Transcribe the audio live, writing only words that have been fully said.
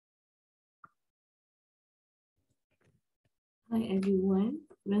Hi everyone,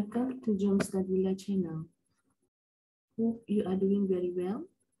 welcome to Jom Studyla channel. Hope you are doing very well.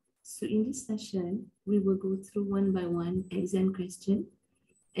 So in this session, we will go through one by one exam question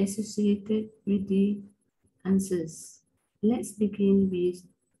associated with the answers. Let's begin with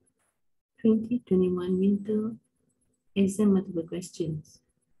 2021 winter exam multiple questions.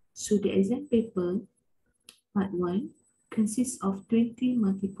 So the exam paper part 1 consists of 20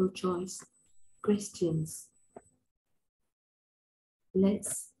 multiple choice questions.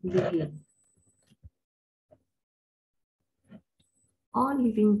 Let's begin. All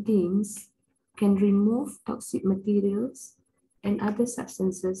living things can remove toxic materials and other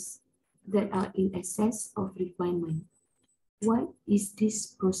substances that are in excess of requirement. What is this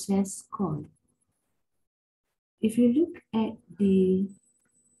process called? If you look at the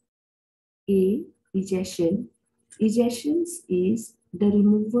A, egestion, egestion is the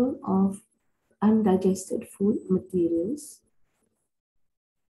removal of undigested food materials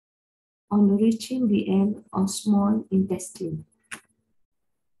on reaching the end of small intestine.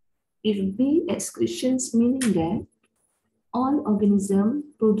 If B, excretions, meaning that all organisms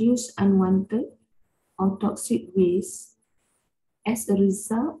produce unwanted or toxic waste as a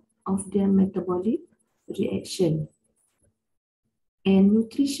result of their metabolic reaction. And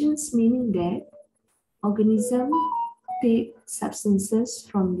nutrition, meaning that organisms take substances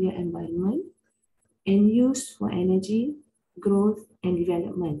from their environment and use for energy, growth, and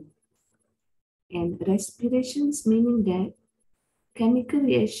development. And respiration, meaning that chemical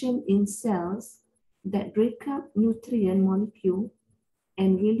reaction in cells that break up nutrient molecule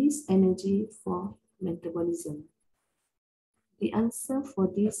and release energy for metabolism. The answer for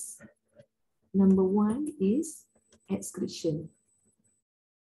this number 1 is excretion,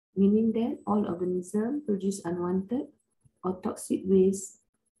 meaning that all organisms produce unwanted or toxic waste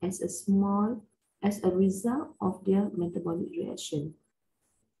as a result of their metabolic reaction.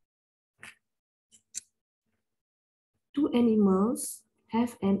 Two animals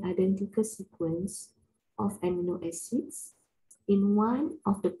have an identical sequence of amino acids in one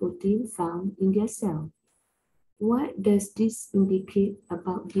of the proteins found in their cell. What does this indicate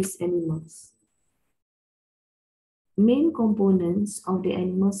about these animals? Main components of the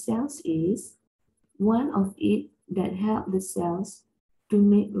animal cells is one of it that help the cells to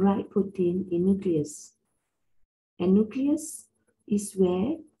make right protein in nucleus. And nucleus is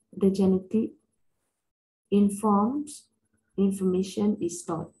where the genetic information is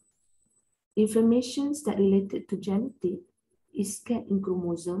stored. Information that related to genetic is kept in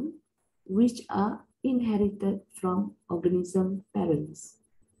chromosome, which are inherited from organism parents.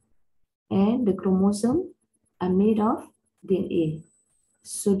 And the chromosome are made of DNA.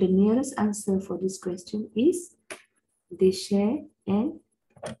 So the nearest answer for this question is they share and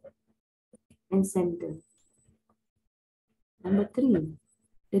center. Number 3,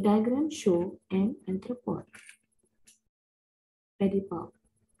 the diagram show an arthropod pedipalp.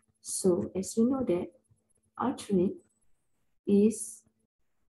 So as you know that arthropod is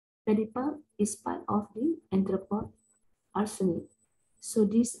pedipalp is part of the arthropod arsenal. So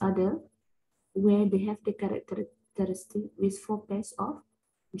these are the where they have the characteristic with 4 pairs of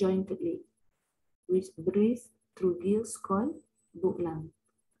jointed legs, which breathe through gills called book lung.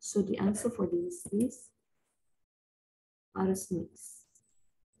 So the answer for this is arachnids.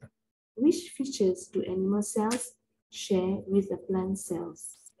 Which features do animal cells share with the plant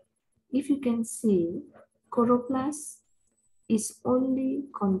cells? If you can see, chloroplast is only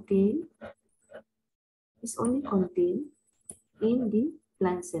contained in the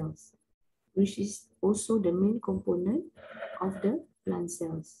plant cells, which is also the main component of the plant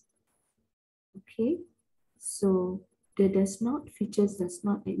cells. Okay, so features does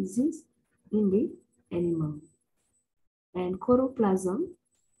not exist in the animal. And choroplasm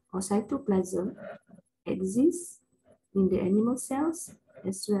or cytoplasm exists in the animal cells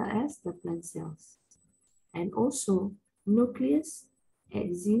as well as the plant cells. And also nucleus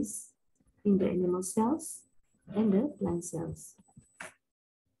exists in the animal cells and the plant cells.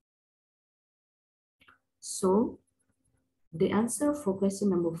 So the answer for question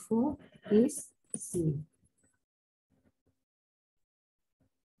number 4 is C.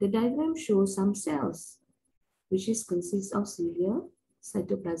 The diagram shows some cells, which consists of cilia,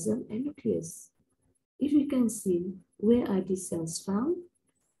 cytoplasm, and nucleus. If you can see, where are these cells found?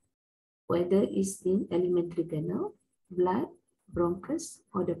 Whether it's in alimentary canal, blood, bronchus,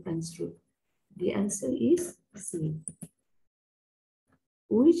 or the plant root. The answer is C.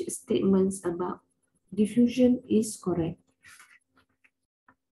 Which statements about diffusion is correct?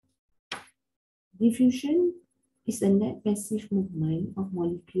 Diffusion is a net passive movement of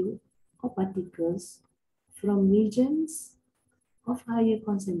molecules or particles from regions of higher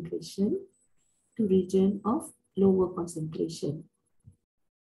concentration to region of lower concentration.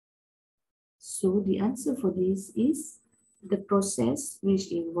 So the answer for this is the process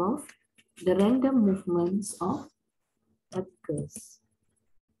which involve the random movements of particles.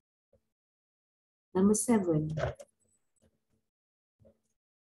 Number 7.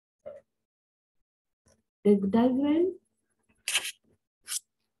 The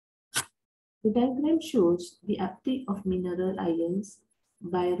diagram shows the uptake of mineral ions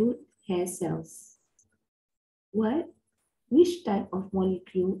by root hair cells. Which type of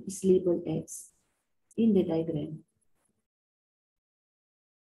molecule is labeled as in the diagram?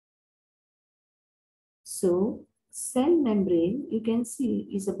 So, cell membrane, you can see,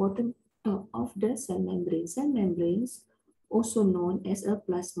 is the bottom top of the cell membrane. Cell membranes, also known as a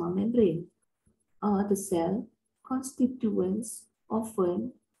plasma membrane, are the cell constituents,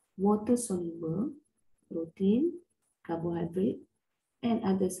 often water-soluble, protein, carbohydrate, and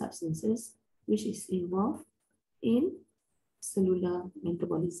other substances which is involved in cellular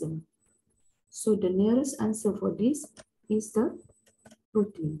metabolism. So the nearest answer for this is the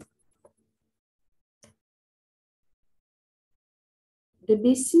protein. The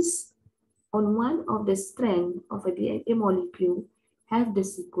basis on one of the strand of a DNA molecule have the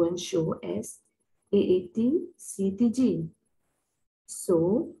sequence shown as AAT-CTG.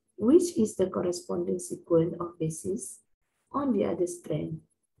 So, which is the corresponding sequence of bases on the other strand?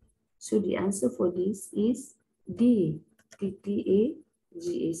 So, the answer for this is D, TTAGAC.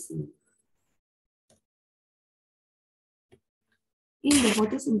 In the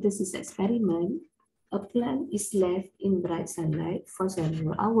photosynthesis experiment, a plant is left in bright sunlight for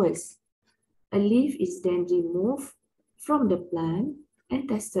several hours. A leaf is then removed from the plant and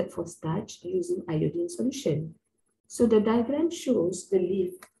tested for starch using iodine solution. So the diagram shows the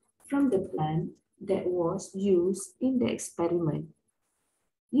leaf from the plant that was used in the experiment.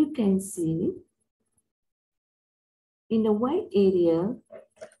 You can see in the white area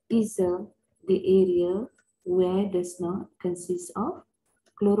is the area where does not consist of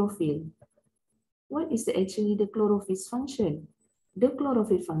chlorophyll. What is actually the chlorophyll function? The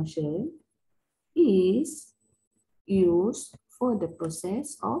chlorophyll function is used for the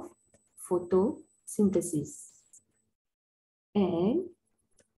process of photosynthesis, and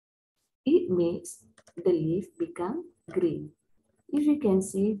it makes the leaf become green. If you can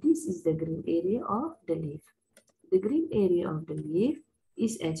see, this is the green area of the leaf. The green area of the leaf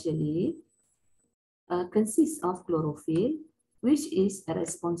is actually consists of chlorophyll, which is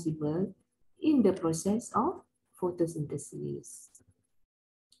responsible in the process of photosynthesis.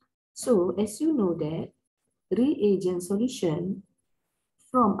 So, as you know that reagent solution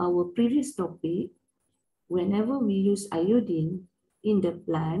from our previous topic, whenever we use iodine in the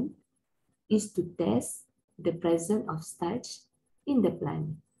plant, is to test the presence of starch in the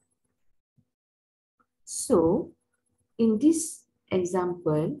plant. So, in this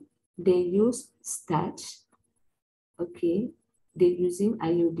example, they use starch, okay? They're using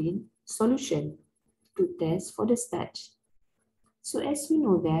iodine solution to test for the starch. So, as you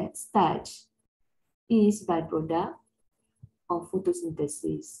know that starch is byproduct of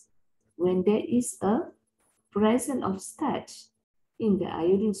photosynthesis. When there is a presence of starch in the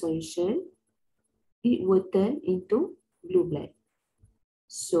iodine solution, it will turn into blue black.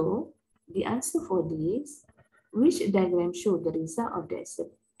 So, the answer for this, which diagram shows the result of the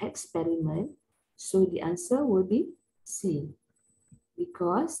experiment, so the answer will be C,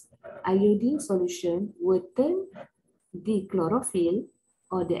 because iodine solution will turn the chlorophyll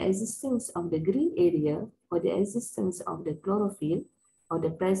or the existence of the green area or the existence of the chlorophyll or the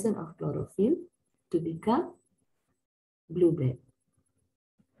presence of chlorophyll to become blue black.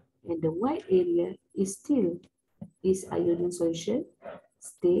 And the white area is still is iodine solution,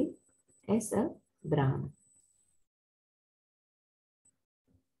 stay as a brown.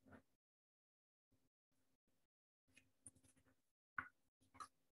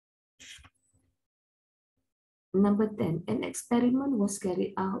 Number 10, an experiment was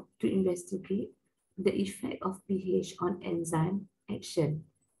carried out to investigate the effect of pH on enzyme action.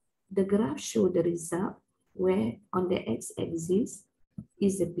 The graph shows the result where on the x-axis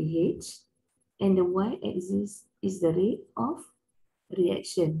is the pH and the y-axis is the rate of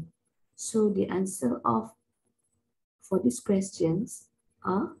reaction. So the answer for these questions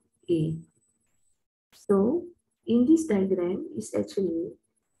are A. So in this diagram is actually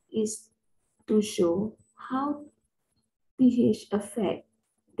is to show how pH affect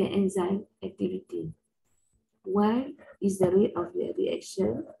the enzyme activity. Y is the rate of the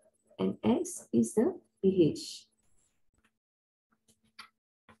reaction and X is the pH.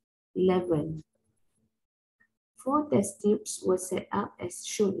 11. 4 test tubes were set up as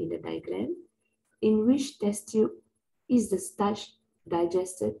shown in the diagram, in which test tube is the starch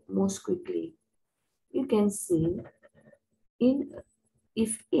digested most quickly. You can see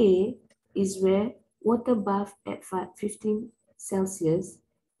if A is where water bath at 15 Celsius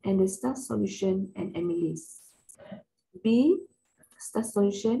and the starch solution and amylase. B, starch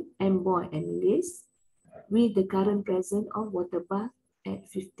solution and boil amylase with the current present of water bath at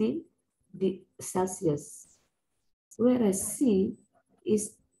 15 Celsius. Whereas C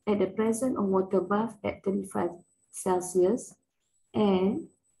is at the present of water bath at 35 Celsius and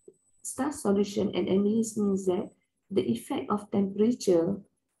starch solution and amylase means that the effect of temperature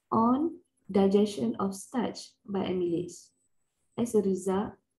on digestion of starch by amylase. As a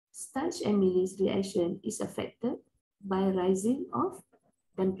result, starch amylase reaction is affected by rising of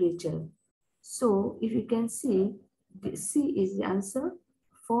temperature. So if you can see, C is the answer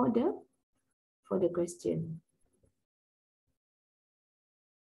for the question.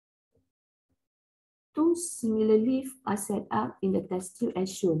 2 similar leaves are set up in the test tube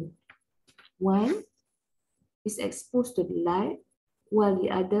as shown. One is exposed to the light, while the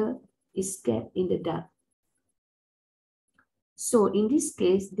other is kept in the dark. So in this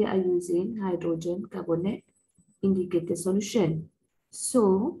case, they are using hydrogen carbonate indicator solution.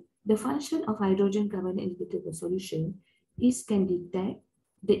 So the function of hydrogen carbonate indicator solution is can detect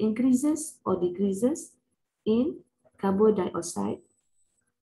the increases or decreases in carbon dioxide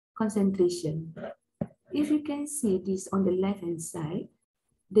concentration. If you can see this on the left hand side,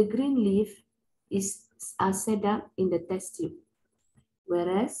 the green leaf are set up in the test tube,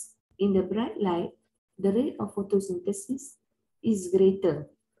 whereas in the bright light, the rate of photosynthesis is greater.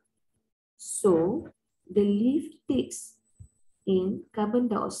 So the leaf takes in carbon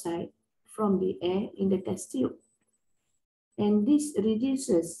dioxide from the air in the test tube, and this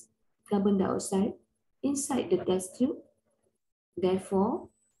reduces carbon dioxide inside the test tube. Therefore,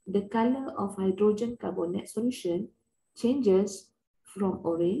 the color of hydrogen carbonate solution changes from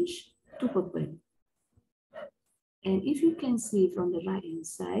orange to purple. And if you can see from the right hand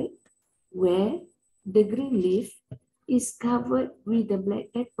side, where the green leaf is covered with the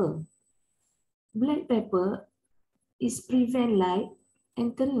black pepper. Black pepper is prevent light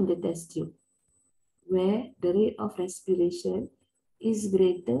entering the test tube, where the rate of respiration is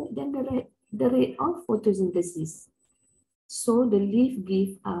greater than the rate of photosynthesis. So the leaf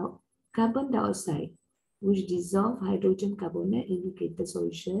gives out carbon dioxide, which dissolve hydrogen carbonate indicator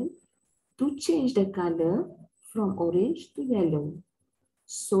solution to change the color from orange to yellow.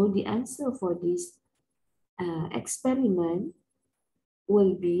 So the answer for this experiment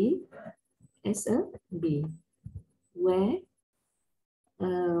will be as a B, where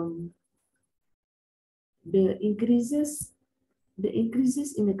the increases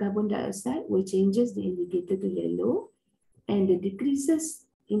in the carbon dioxide will changes the indicator to yellow, and the decreases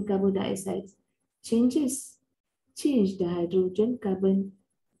in carbon dioxide change the hydrogen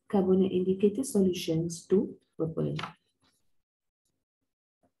carbonate indicator solutions to purple.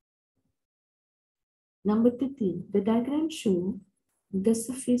 Number 13, the diagram shows the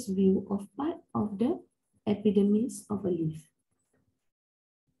surface view of part of the epidermis of a leaf.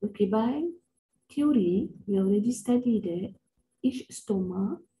 Okay, by theory, we already studied that each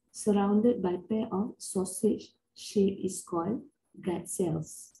stoma surrounded by pair of sausage shape is called gut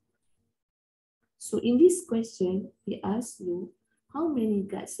cells. So in this question, we ask you how many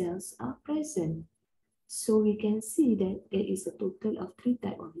gut cells are present. So we can see that there is a total of 3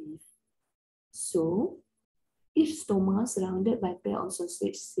 types of leaf. So each stoma surrounded by pair of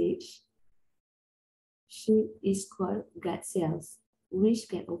sausage shape is called gut cells, which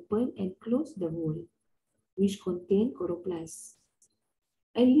can open and close the wall, which contain chloroplasts.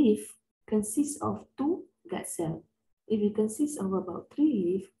 A leaf consists of 2 gut cells. If it consists of about 3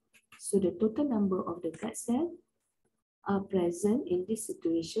 leaves, so the total number of the gut cells are present in these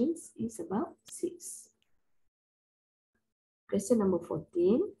situations is about 6. Question number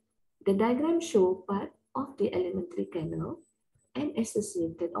 14. The diagram shows part of the alimentary canal and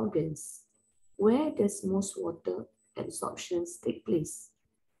associated organs. Where does most water absorptions take place?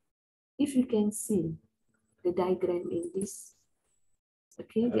 If you can see the diagram in this,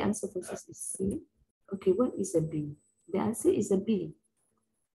 okay, the answer for this is C. Okay, what is a B? The answer is a B.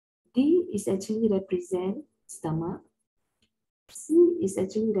 D is actually represent stomach. C is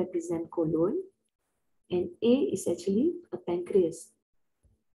actually represent colon. And A is actually a pancreas.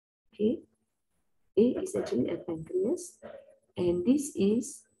 Okay, A is actually a pancreas. And this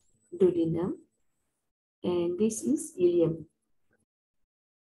is duodenum. And this is ileum.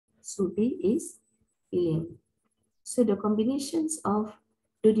 So B is ileum. So the combinations of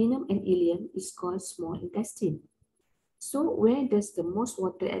duodenum and ileum is called small intestine. So where does the most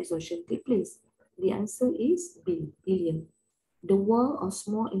water absorption take place? The answer is B, ileum. The wall of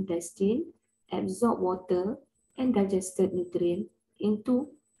small intestine absorb water and digested nutrient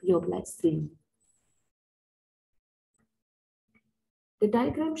into your bloodstream. The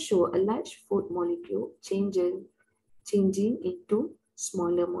diagram shows a large food molecule changing into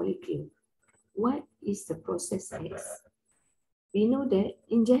smaller molecule. What is the process X? We know that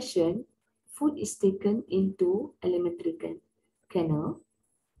ingestion, food is taken into alimentary canal,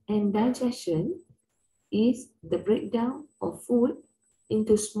 and digestion is the breakdown of food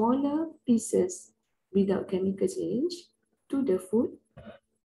into smaller pieces without chemical change to the food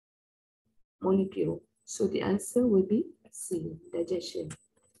molecule. So the answer will be C, digestion.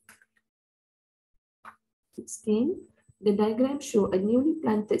 16. The diagram shows a newly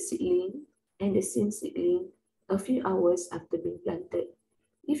planted seedling and the same seedling a few hours after being planted.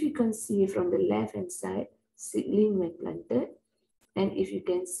 If you can see from the left hand side, seedling when planted, and if you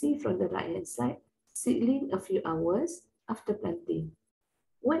can see from the right hand side, seedling a few hours after planting.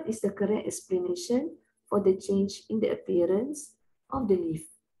 What is the correct explanation for the change in the appearance of the leaf?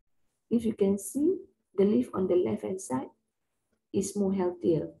 If you can see, the leaf on the left hand side is more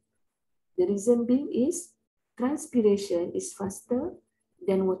healthier. The reason being is transpiration is faster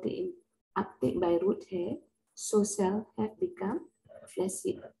than water uptake by root hair, so cells have become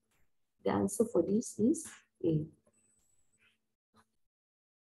flaccid. The answer for this is A.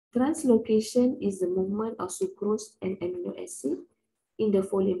 Translocation is the movement of sucrose and amino acid in the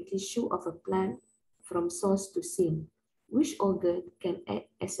phloem tissue of a plant from source to sink. Which organ can act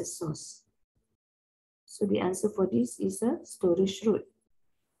as a source? So the answer for this is a storage route.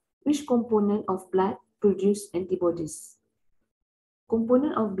 Which component of blood produce antibodies?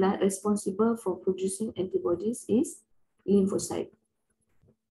 Component of blood responsible for producing antibodies is lymphocyte.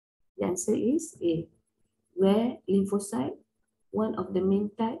 The answer is A. Where lymphocyte, one of the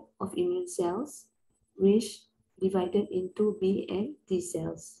main type of immune cells, which divided into B and T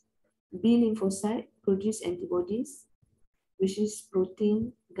cells. B lymphocyte produce antibodies, which is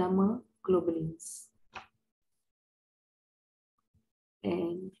protein gamma globulins.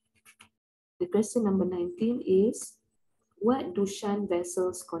 And the question number 19 is, what do shunt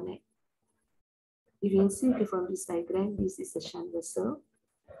vessels connect? If you can see from this diagram, this is a shunt vessel,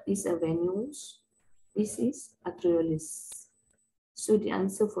 this is a venous, this is arterioles. So the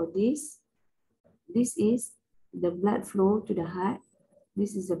answer for this is the blood flow to the heart.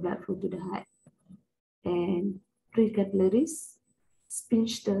 This is the blood flow to the heart. And precapillaries,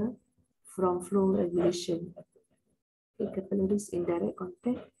 sphincter from flow regulation. Precapillaries in direct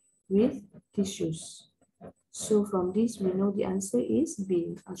contact with tissues. So from this, we know the answer is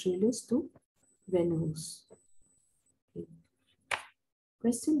B, arterioles to venous. Okay.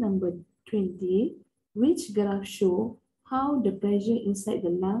 Question number 20. Which graph show how the pressure inside the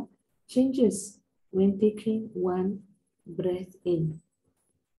lung changes when taking one breath in?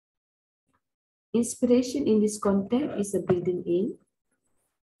 Inspiration in this context is a breathing in,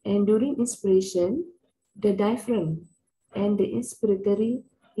 and during inspiration, the diaphragm and the inspiratory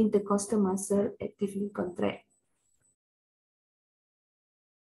intercostal muscle actively contract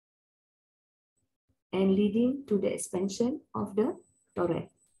and leading to the expansion of the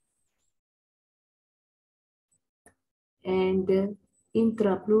thorax. And the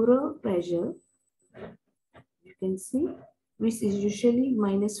intrapleural pressure, you can see, which is usually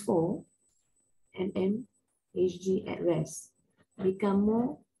 -4 mmHg at rest, become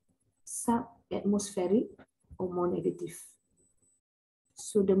more sub-atmospheric or more negative.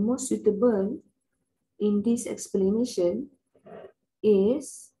 So the most suitable in this explanation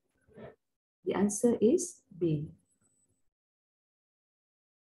is, the answer is B.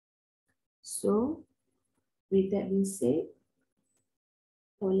 So with that being said,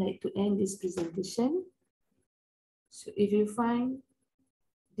 I would like to end this presentation. So if you find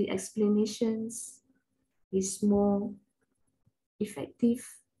the explanations is more effective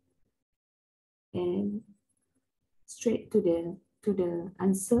and straight to the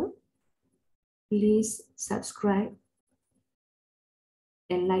answer, please subscribe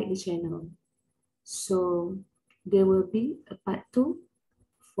and like the channel. So there will be a part 2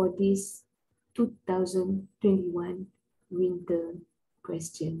 for this 2021 winter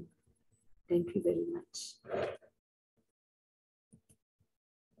question. Thank you very much.